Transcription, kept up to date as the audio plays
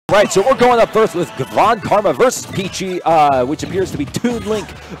Right, so we're going up first with Von Karma versus Peachy, which appears to be Toon Link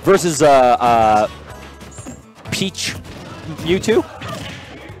versus Peach Mewtwo.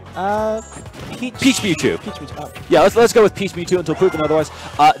 Peach Mewtwo. Peach Mewtwo. Oh. Yeah, let's go with Peach Mewtwo until proven otherwise.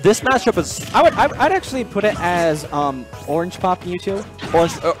 This matchup is. I'd actually put it as Orange Pop Mewtwo.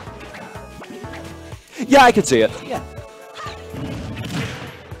 Orange. Yeah, I can see it. Yeah.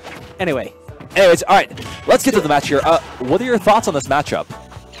 Anyways, all right. Let's get to the match here. What are your thoughts on this matchup?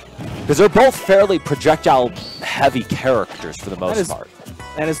 Because they're both fairly projectile-heavy characters for the most part.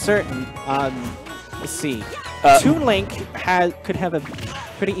 That is certain. Let's see. Toon Link could have a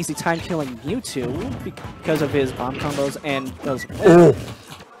pretty easy time killing Mewtwo because of his bomb combos and those.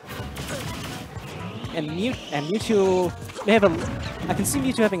 And Mewtwo may have I can see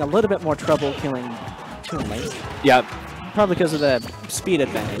Mewtwo having a little bit more trouble killing Toon Link. Yeah. Probably because of the speed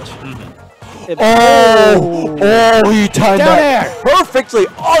advantage. He timed that perfectly.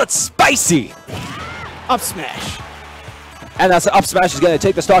 Oh, it's spicy. Up smash. And that's up smash is going to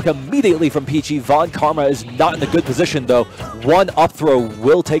take the stock immediately from Peachy. Von Karma is not in a good position, though. One up throw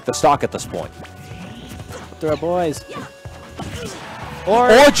will take the stock at this point. Throw, boys. Or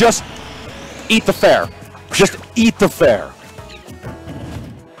just eat the fair. Just eat the fair.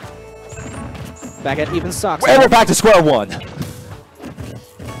 Back at even stocks. And we're back to square one.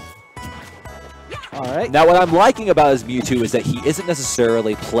 All right. Now, what I'm liking about his Mewtwo is that he isn't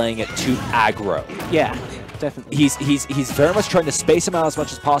necessarily playing it too aggro. Yeah. Definitely. He's very much trying to space him out as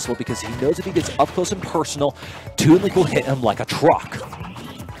much as possible because he knows if he gets up close and personal, Toon Link will hit him like a truck.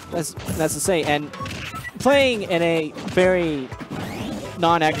 That's to say, and playing in a very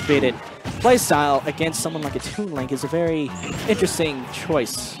non-activated playstyle against someone like a Toon Link is a very interesting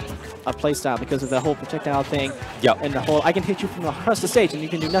choice of playstyle because of the whole projectile thing. Yep. And the whole I can hit you from across the stage and you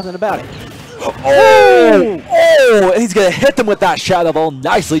can do nothing about it. And he's going to hit them with that Shadow Ball.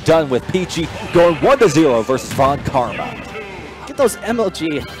 Nicely done with Peachy, going 1-0 versus Von Karma. Get those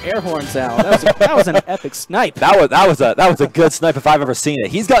MLG air horns out. That was an epic snipe. That was a good snipe if I've ever seen it.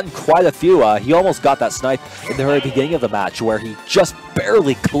 He's gotten quite a few. He almost got that snipe in the very beginning of the match where he just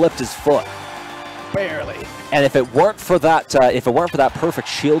barely clipped his foot. Barely. And if it weren't for that, perfect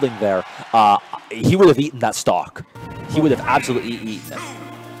shielding there, he would have eaten that stock. He would have absolutely eaten it.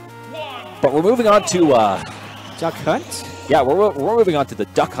 But we're moving on to Duck Hunt. Yeah, we're moving on to the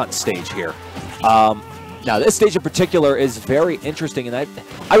Duck Hunt stage here. Now, this stage in particular is very interesting, and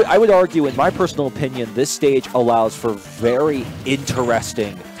I would argue, in my personal opinion, this stage allows for very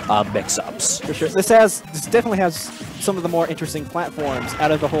interesting mix-ups. For sure, this definitely has some of the more interesting platforms out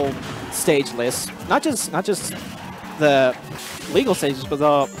of the whole stage list. Not just the legal stages, but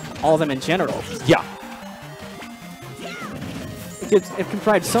all of them in general. Yeah. It can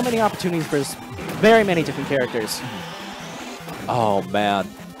provide so many opportunities for very many different characters. Oh man!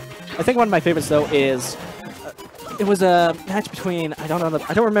 I think one of my favorites though is it was a match between I don't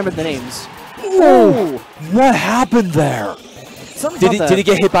remember the names. Ooh! What happened there? Did he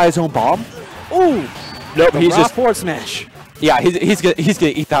get hit by his own bomb? Ooh! Nope. He's just forward smash. Yeah, he's gonna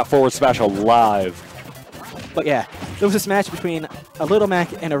eat that forward smash alive. But yeah, there was this match between a Little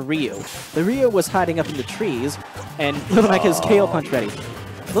Mac and a Ryu. The Ryu was hiding up in the trees, and Little Mac is KO punch ready.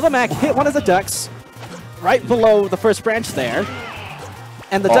 Little Mac hit one of the ducks right below the first branch there,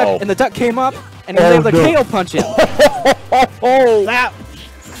 and the duck came up and he was able to KO punch him.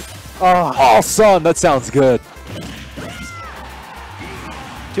 Oh, son, that sounds good.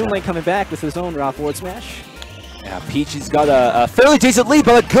 Toon Link coming back with his own raw forward smash. Yeah, Peachy's got a fairly decent lead,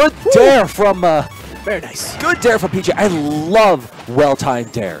 but a good dare from. Very nice. Good dare from Peachy. I love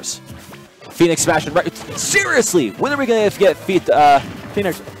well-timed dares. Phoenix Smash and right. Seriously, when are we going to get Phoenix?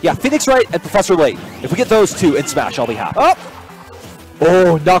 Yeah, Phoenix Right and Professor Late. If we get those two in Smash, I'll be happy.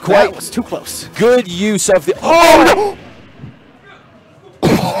 Oh, not quite. That was too close. Good use of the. Oh no!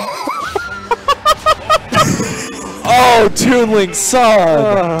 Oh, Toon Link,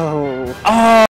 son. Oh.